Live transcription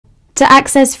To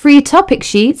access free topic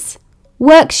sheets,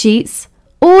 worksheets,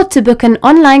 or to book an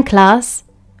online class,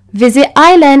 visit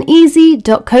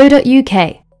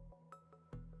ilearneasy.co.uk.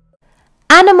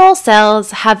 Animal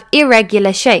cells have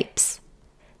irregular shapes.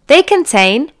 They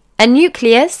contain a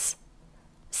nucleus,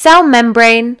 cell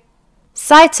membrane,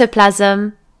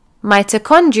 cytoplasm,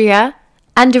 mitochondria,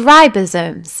 and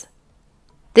ribosomes.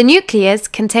 The nucleus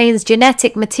contains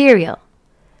genetic material.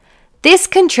 This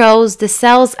controls the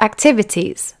cell's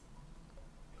activities.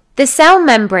 The cell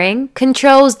membrane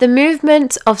controls the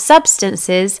movement of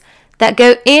substances that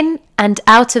go in and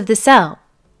out of the cell.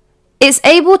 It's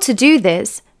able to do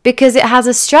this because it has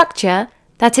a structure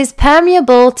that is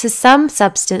permeable to some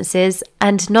substances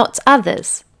and not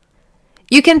others.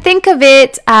 You can think of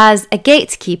it as a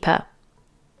gatekeeper.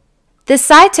 The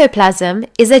cytoplasm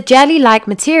is a jelly-like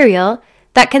material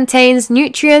that contains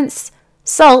nutrients,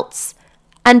 salts,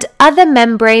 and other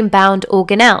membrane-bound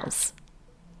organelles.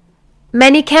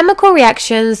 Many chemical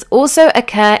reactions also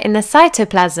occur in the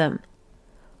cytoplasm.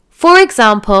 For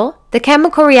example, the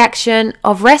chemical reaction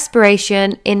of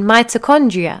respiration in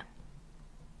mitochondria.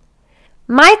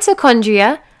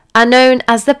 Mitochondria are known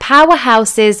as the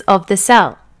powerhouses of the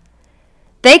cell.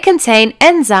 They contain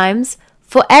enzymes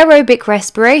for aerobic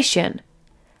respiration,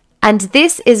 and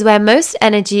this is where most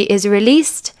energy is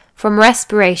released from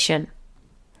respiration.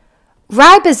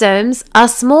 Ribosomes are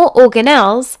small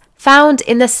organelles found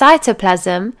in the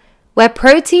cytoplasm where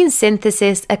protein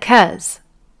synthesis occurs.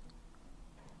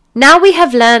 Now we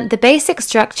have learned the basic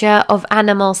structure of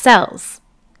animal cells.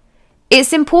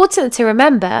 It's important to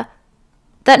remember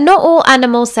that not all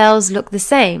animal cells look the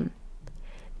same.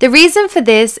 The reason for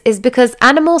this is because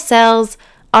animal cells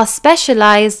are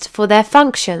specialized for their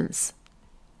functions.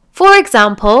 For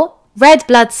example, red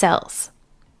blood cells.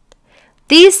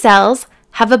 These cells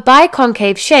have a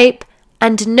biconcave shape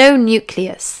and no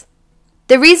nucleus.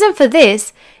 The reason for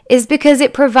this is because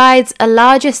it provides a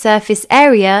larger surface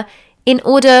area in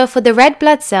order for the red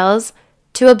blood cells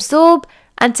to absorb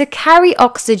and to carry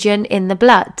oxygen in the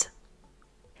blood.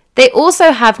 They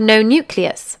also have no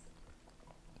nucleus.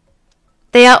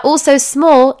 They are also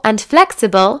small and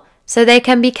flexible, so they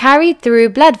can be carried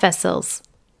through blood vessels.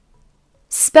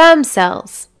 Sperm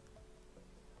cells.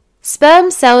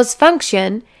 Sperm cells'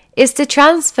 function is to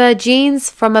transfer genes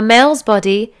from a male's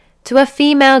body to a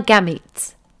female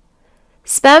gamete.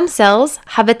 Sperm cells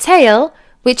have a tail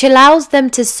which allows them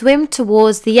to swim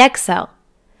towards the egg cell,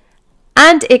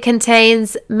 and it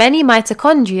contains many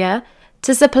mitochondria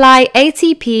to supply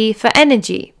ATP for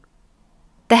energy.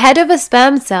 The head of a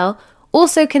sperm cell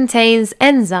also contains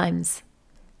enzymes.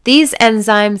 These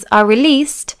enzymes are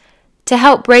released to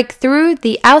help break through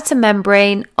the outer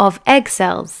membrane of egg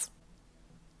cells.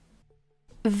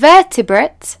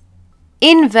 Vertebrate,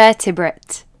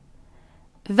 invertebrate.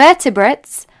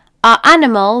 Vertebrates are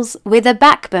animals with a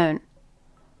backbone.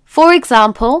 For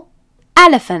example,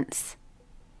 elephants.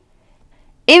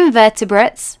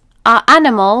 Invertebrates are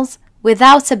animals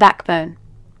without a backbone.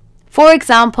 For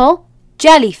example,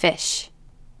 jellyfish.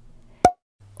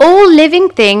 All living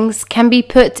things can be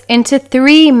put into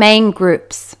three main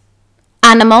groups: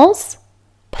 animals,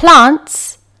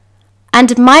 plants,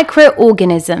 and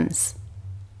microorganisms.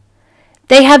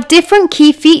 They have different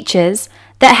key features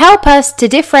that help us to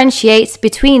differentiate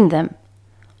between them.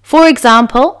 For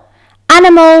example,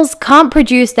 animals can't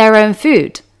produce their own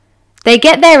food. They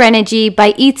get their energy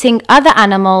by eating other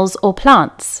animals or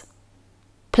plants.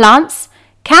 Plants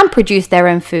can produce their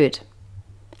own food.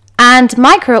 And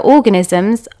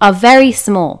microorganisms are very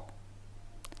small.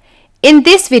 In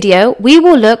this video, we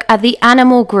will look at the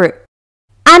animal group.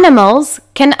 Animals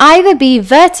can either be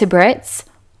vertebrates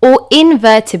or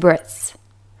invertebrates.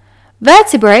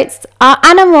 Vertebrates are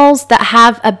animals that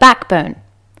have a backbone.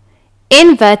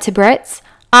 Invertebrates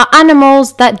are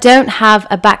animals that don't have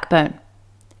a backbone.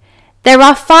 There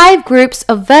are 5 groups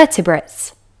of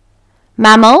vertebrates: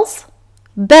 mammals,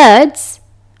 birds,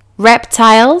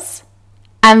 reptiles,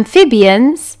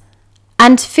 amphibians,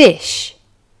 and fish.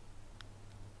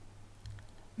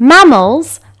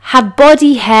 Mammals have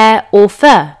body hair or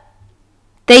fur.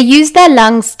 They use their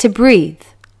lungs to breathe.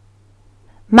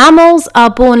 Mammals are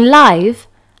born live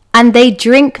and they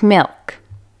drink milk.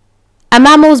 A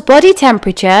mammal's body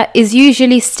temperature is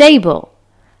usually stable.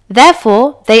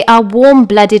 Therefore, they are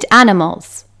warm-blooded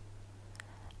animals.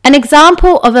 An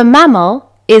example of a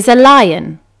mammal is a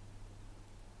lion.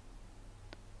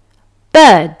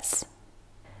 Birds.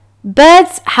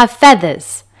 Birds have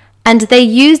feathers and they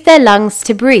use their lungs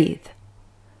to breathe.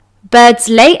 Birds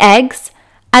lay eggs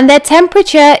and their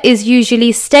temperature is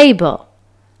usually stable.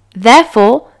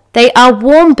 Therefore, they are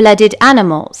warm-blooded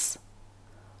animals.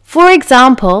 For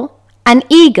example, an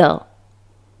eagle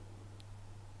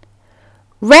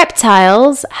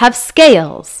Reptiles have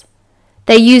scales.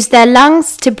 They use their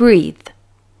lungs to breathe.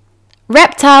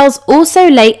 Reptiles also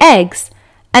lay eggs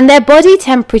and their body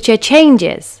temperature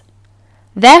changes.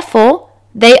 Therefore,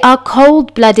 they are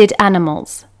cold-blooded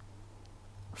animals.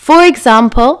 For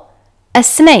example, a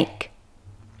snake.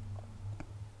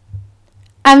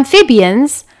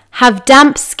 Amphibians have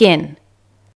damp skin.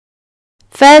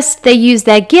 First, they use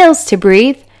their gills to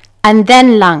breathe and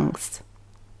then lungs.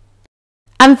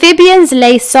 Amphibians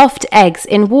lay soft eggs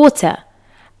in water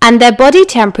and their body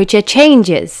temperature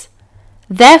changes.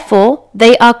 Therefore,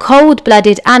 they are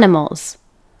cold-blooded animals.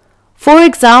 For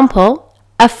example,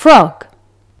 a frog.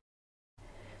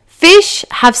 Fish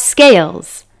have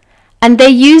scales and they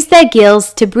use their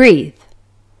gills to breathe.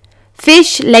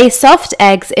 Fish lay soft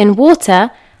eggs in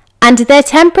water and their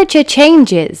temperature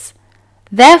changes.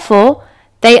 Therefore,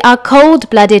 they are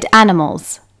cold-blooded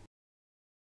animals.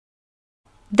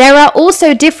 There are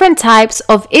also different types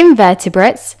of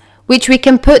invertebrates which we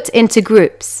can put into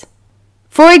groups.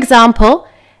 For example,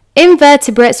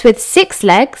 invertebrates with 6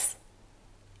 legs,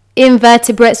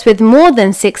 invertebrates with more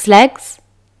than 6 legs,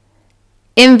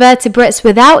 invertebrates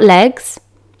without legs.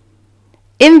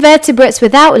 Invertebrates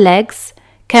without legs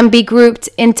can be grouped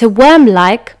into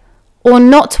worm-like or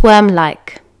not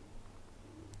worm-like.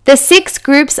 The 6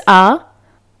 groups are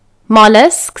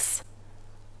mollusks,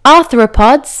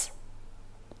 arthropods,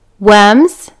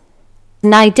 worms,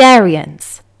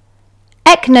 cnidarians,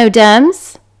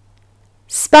 echinoderms,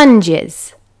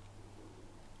 sponges.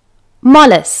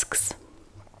 Mollusks.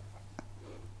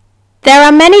 There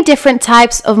are many different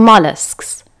types of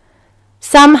mollusks.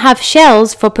 Some have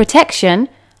shells for protection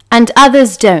and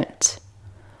others don't.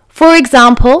 For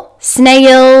example,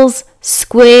 snails,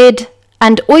 squid,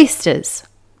 and oysters.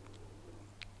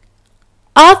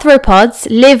 Arthropods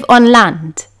live on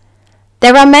land.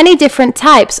 There are many different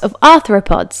types of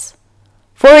arthropods.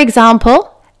 For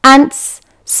example, ants,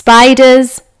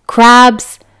 spiders,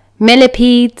 crabs,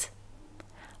 millipedes.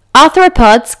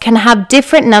 Arthropods can have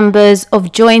different numbers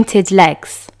of jointed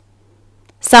legs.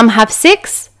 Some have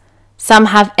 6, some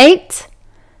have 8,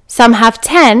 some have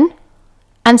 10,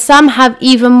 and some have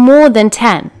even more than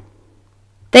 10.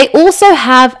 They also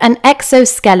have an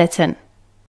exoskeleton.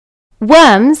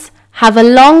 Worms have a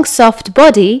long soft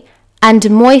body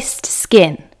and moist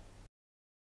skin.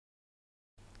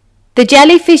 The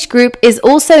jellyfish group is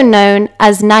also known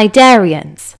as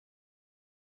cnidarians.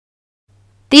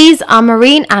 These are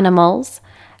marine animals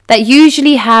that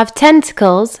usually have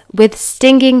tentacles with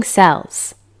stinging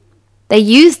cells. They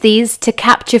use these to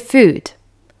capture food.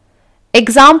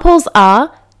 Examples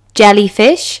are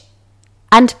jellyfish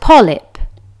and polyp.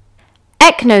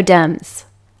 Echinoderms.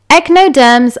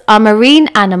 Echinoderms are marine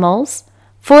animals,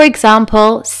 for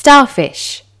example,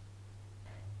 starfish.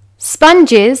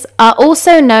 Sponges are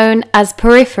also known as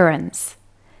poriferans.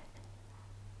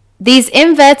 These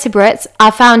invertebrates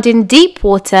are found in deep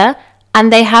water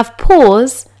and they have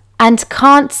pores and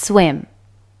can't swim.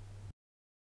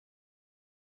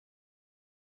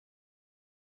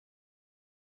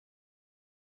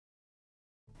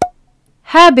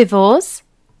 Herbivores,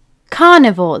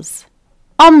 carnivores,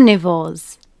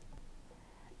 omnivores.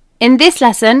 In this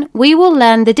lesson, we will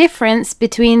learn the difference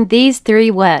between these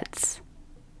 3 words.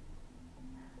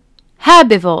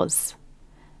 Herbivores.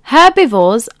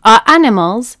 Herbivores are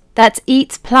animals that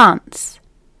eat plants.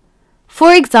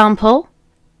 For example,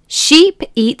 sheep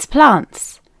eat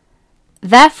plants.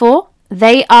 Therefore,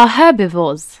 they are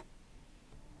herbivores.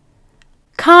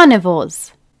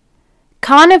 Carnivores.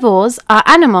 Carnivores are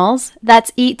animals that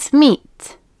eat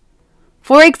meat.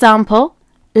 For example,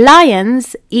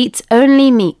 lions eat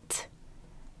only meat.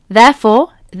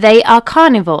 Therefore, they are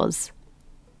carnivores.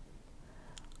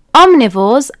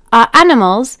 Omnivores are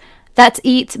animals that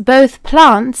eat both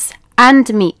plants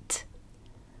and meat.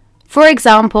 For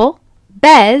example,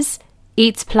 bears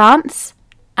eat plants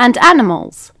and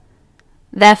animals.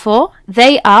 Therefore,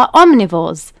 they are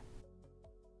omnivores.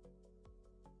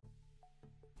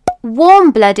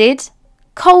 Warm-blooded,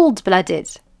 cold-blooded.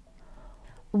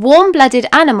 Warm-blooded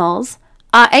animals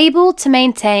are able to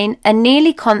maintain a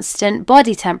nearly constant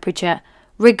body temperature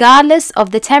regardless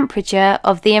of the temperature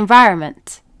of the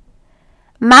environment.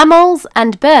 Mammals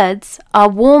and birds are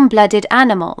warm-blooded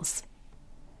animals.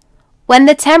 When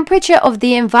the temperature of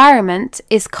the environment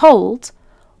is cold,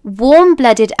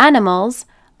 warm-blooded animals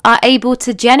are able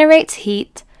to generate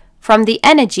heat from the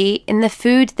energy in the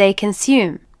food they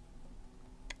consume.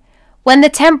 When the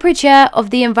temperature of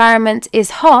the environment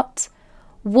is hot,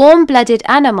 warm-blooded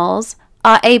animals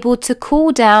are able to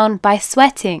cool down by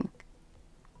sweating.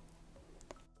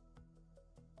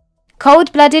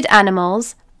 Cold-blooded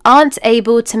animals aren't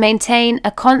able to maintain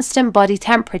a constant body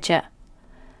temperature.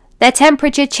 Their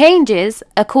temperature changes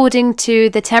according to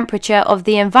the temperature of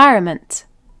the environment.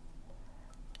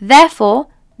 Therefore,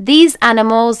 these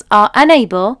animals are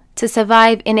unable to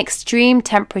survive in extreme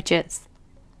temperatures.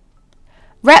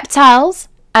 Reptiles,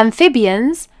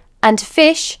 amphibians, and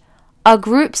fish are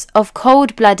groups of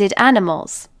cold-blooded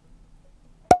animals.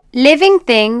 Living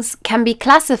things can be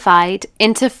classified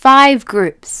into 5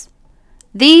 groups.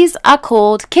 These are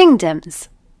called kingdoms.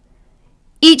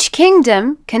 Each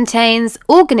kingdom contains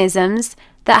organisms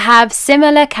that have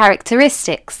similar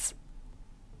characteristics.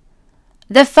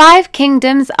 The 5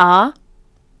 kingdoms are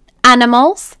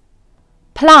animals,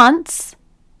 plants,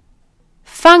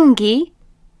 fungi,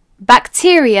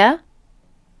 bacteria,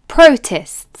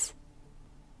 protists.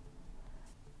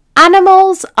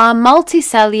 Animals are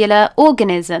multicellular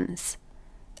organisms.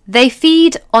 They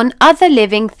feed on other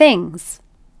living things.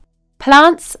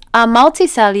 Plants are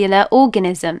multicellular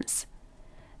organisms.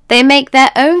 They make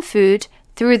their own food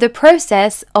through the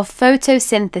process of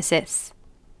photosynthesis.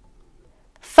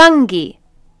 Fungi.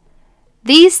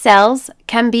 These cells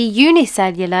can be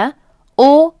unicellular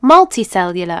or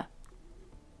multicellular.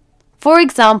 For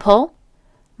example,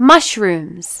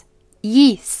 mushrooms,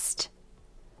 yeast.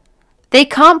 They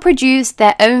can't produce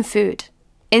their own food.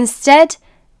 Instead,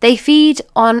 they feed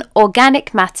on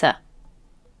organic matter.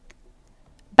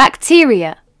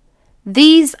 Bacteria.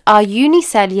 These are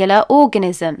unicellular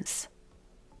organisms.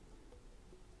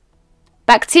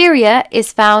 Bacteria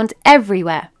is found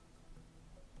everywhere.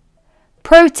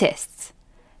 Protists.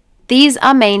 These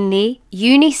are mainly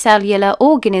unicellular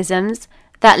organisms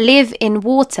that live in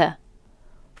water.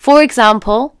 For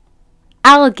example,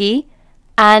 algae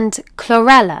and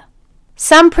chlorella.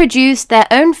 Some produce their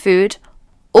own food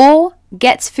or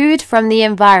get food from the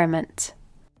environment.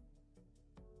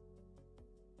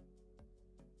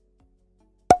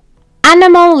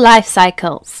 Animal life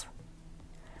cycles.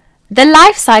 The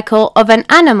life cycle of an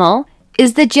animal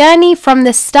is the journey from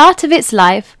the start of its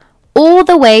life all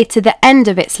the way to the end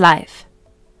of its life,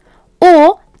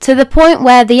 or to the point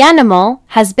where the animal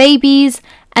has babies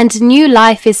and new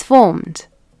life is formed.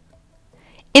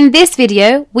 In this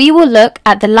video, we will look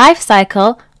at the life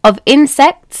cycle of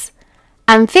insects,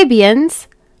 amphibians,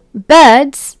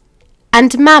 birds,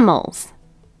 and mammals.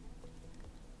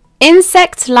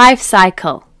 Insect life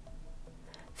cycle.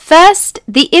 First,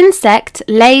 the insect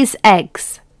lays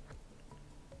eggs.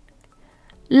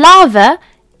 Larva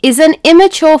is an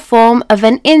immature form of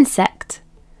an insect.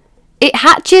 It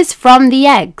hatches from the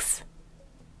eggs.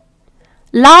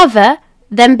 Larva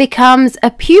then becomes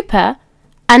a pupa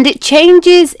and it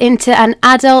changes into an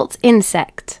adult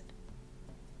insect.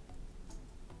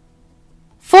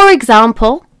 For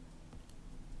example,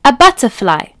 a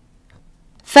butterfly.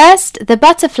 First, the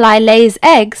butterfly lays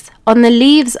eggs on the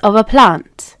leaves of a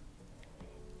plant.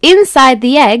 Inside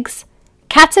the eggs,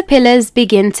 caterpillars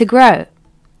begin to grow.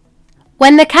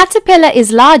 When the caterpillar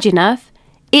is large enough,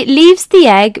 it leaves the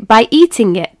egg by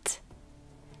eating it.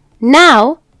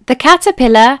 Now, the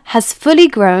caterpillar has fully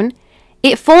grown,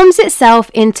 it forms itself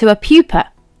into a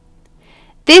pupa.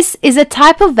 This is a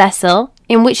type of vessel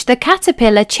in which the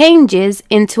caterpillar changes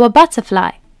into a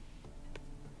butterfly.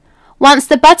 Once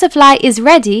the butterfly is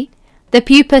ready, the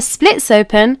pupa splits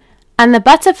open and the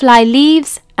butterfly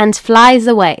leaves and flies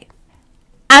away.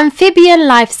 Amphibian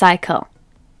life cycle.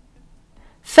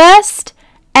 First,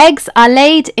 eggs are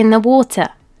laid in the water.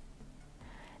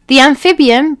 The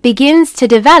amphibian begins to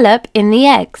develop in the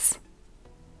eggs.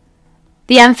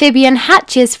 The amphibian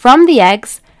hatches from the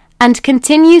eggs and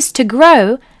continues to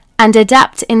grow and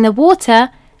adapt in the water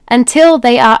until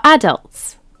they are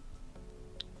adults.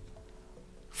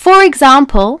 For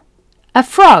example, a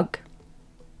frog.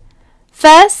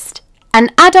 First,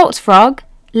 an adult frog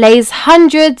lays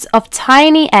hundreds of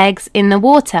tiny eggs in the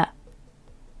water.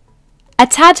 A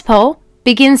tadpole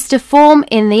begins to form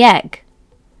in the egg.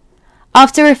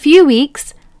 After a few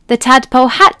weeks, the tadpole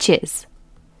hatches.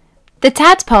 The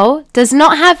tadpole does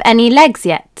not have any legs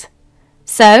yet.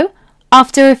 So,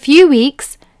 after a few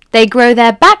weeks, they grow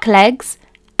their back legs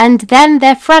and then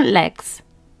their front legs.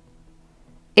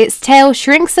 Its tail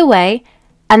shrinks away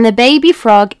and the baby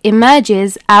frog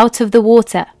emerges out of the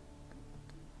water.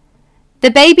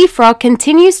 The baby frog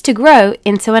continues to grow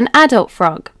into an adult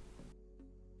frog.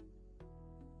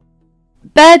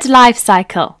 Bird life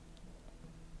cycle.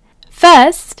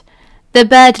 First, the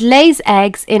bird lays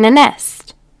eggs in a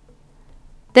nest.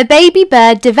 The baby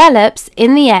bird develops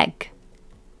in the egg.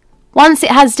 Once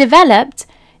it has developed,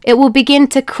 it will begin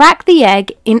to crack the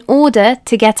egg in order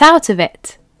to get out of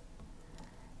it.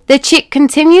 The chick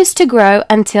continues to grow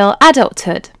until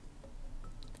adulthood.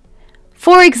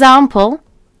 For example,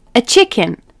 a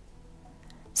chicken.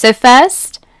 So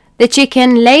first, the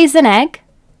chicken lays an egg.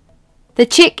 The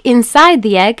chick inside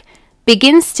the egg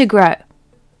begins to grow.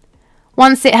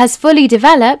 Once it has fully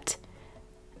developed,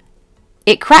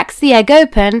 it cracks the egg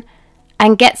open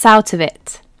and gets out of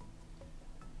it.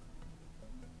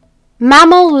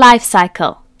 Mammal life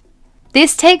cycle.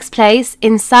 This takes place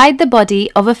inside the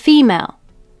body of a female.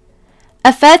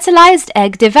 A fertilized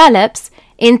egg develops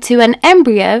into an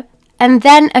embryo and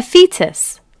then a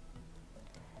fetus.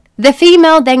 The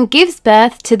female then gives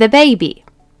birth to the baby.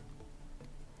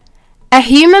 A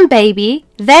human baby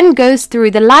then goes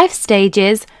through the life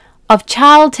stages of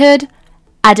childhood,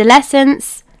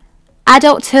 adolescence,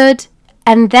 adulthood,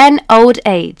 and then old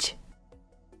age.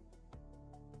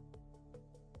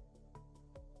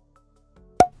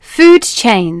 Food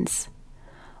chains.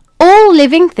 All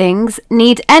living things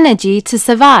need energy to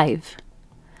survive.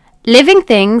 Living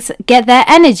things get their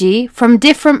energy from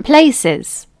different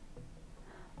places.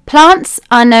 Plants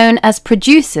are known as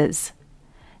producers.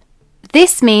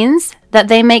 This means that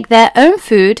they make their own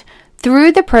food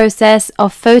through the process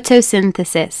of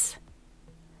photosynthesis.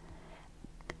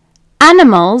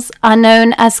 Animals are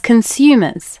known as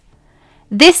consumers.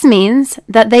 This means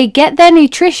that they get their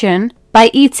nutrition by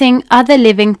eating other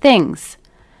living things,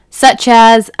 such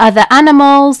as other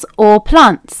animals or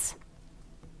plants.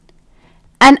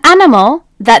 An animal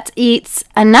that eats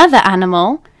another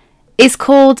animal is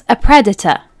called a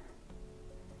predator.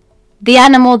 The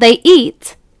animal they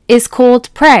eat is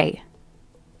called prey.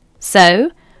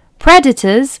 So,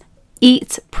 predators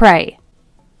eat prey.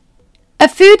 A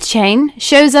food chain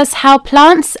shows us how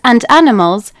plants and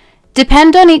animals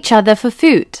depend on each other for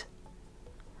food.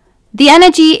 The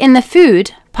energy in the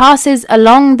food passes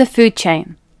along the food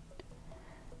chain.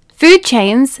 Food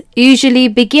chains usually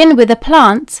begin with a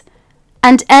plant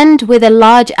and end with a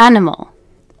large animal.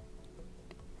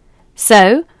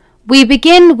 So, we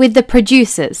begin with the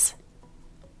producers.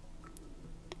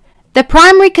 The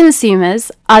primary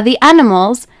consumers are the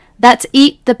animals that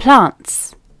eat the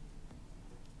plants.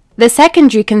 The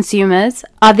secondary consumers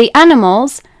are the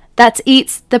animals that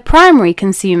eat the primary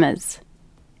consumers.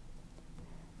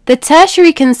 The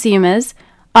tertiary consumers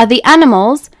are the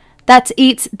animals that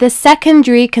eat the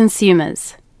secondary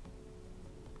consumers.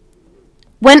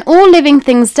 When all living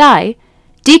things die,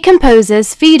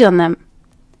 decomposers feed on them.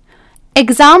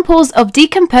 Examples of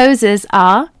decomposers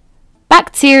are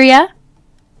bacteria,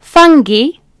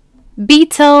 fungi,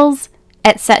 beetles,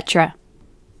 etc.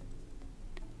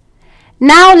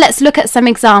 Now let's look at some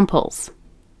examples.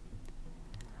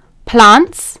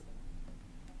 Plants,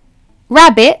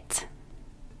 rabbit,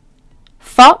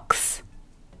 fox,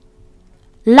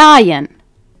 lion.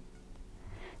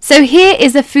 So here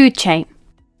is a food chain.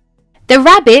 The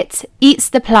rabbit eats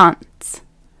the plants.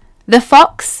 The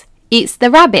fox eats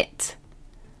the rabbit.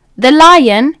 The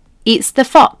lion eats the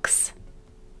fox.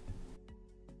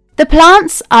 The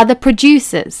plants are the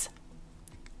producers.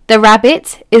 The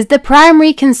rabbit is the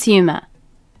primary consumer.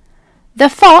 The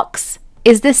fox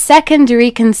is the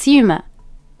secondary consumer.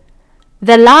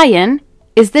 The lion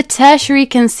is the tertiary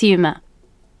consumer.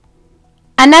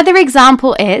 Another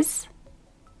example is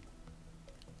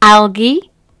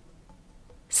algae,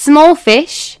 small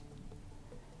fish,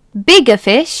 bigger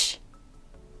fish,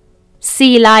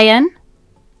 sea lion,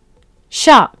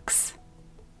 sharks.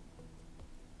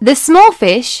 The small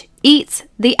fish eat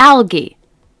the algae.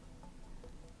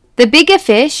 The bigger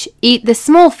fish eat the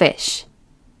small fish.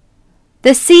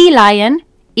 The sea lion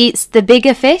eats the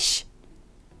bigger fish.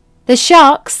 The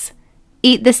sharks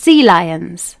eat the sea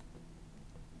lions.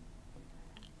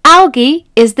 Algae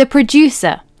is the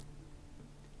producer.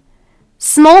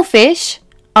 Small fish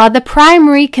are the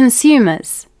primary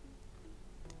consumers.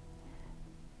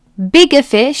 Bigger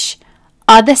fish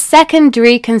are the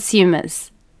secondary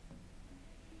consumers.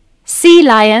 Sea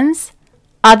lions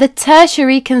are the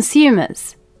tertiary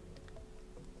consumers.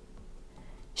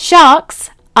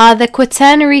 Sharks are the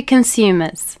quaternary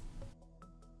consumers.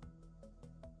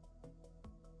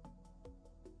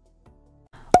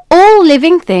 All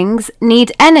living things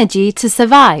need energy to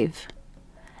survive.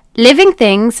 Living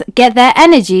things get their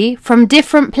energy from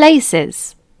different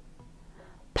places.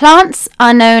 Plants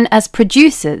are known as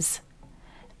producers.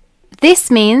 This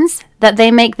means that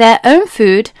they make their own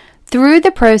food through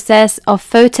the process of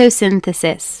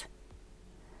photosynthesis.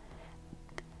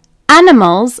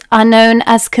 Animals are known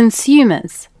as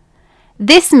consumers.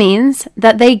 This means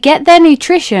that they get their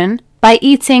nutrition by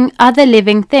eating other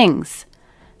living things,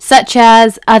 such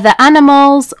as other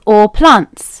animals or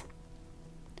plants.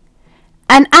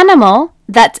 An animal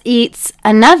that eats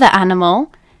another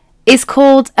animal is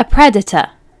called a predator.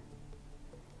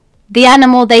 The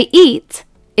animal they eat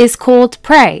is called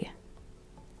prey.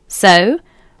 So,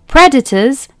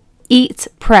 predators eat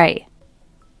prey.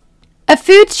 A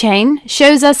food chain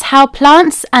shows us how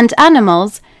plants and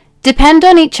animals depend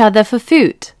on each other for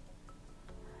food.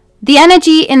 The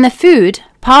energy in the food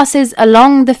passes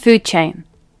along the food chain.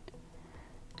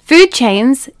 Food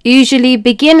chains usually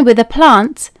begin with a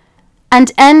plant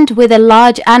and end with a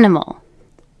large animal.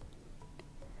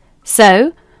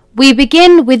 So, we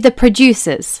begin with the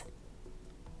producers.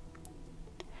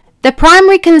 The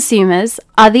primary consumers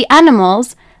are the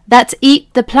animals that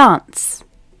eat the plants.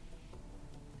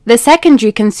 The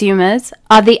secondary consumers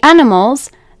are the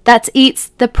animals that eat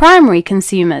the primary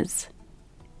consumers.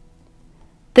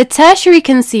 The tertiary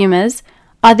consumers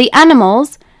are the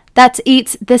animals that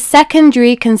eat the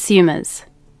secondary consumers.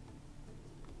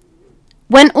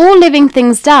 When all living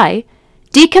things die,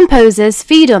 decomposers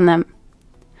feed on them.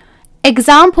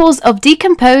 Examples of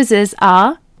decomposers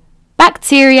are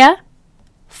bacteria,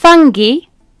 fungi,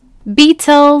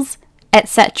 beetles,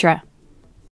 etc.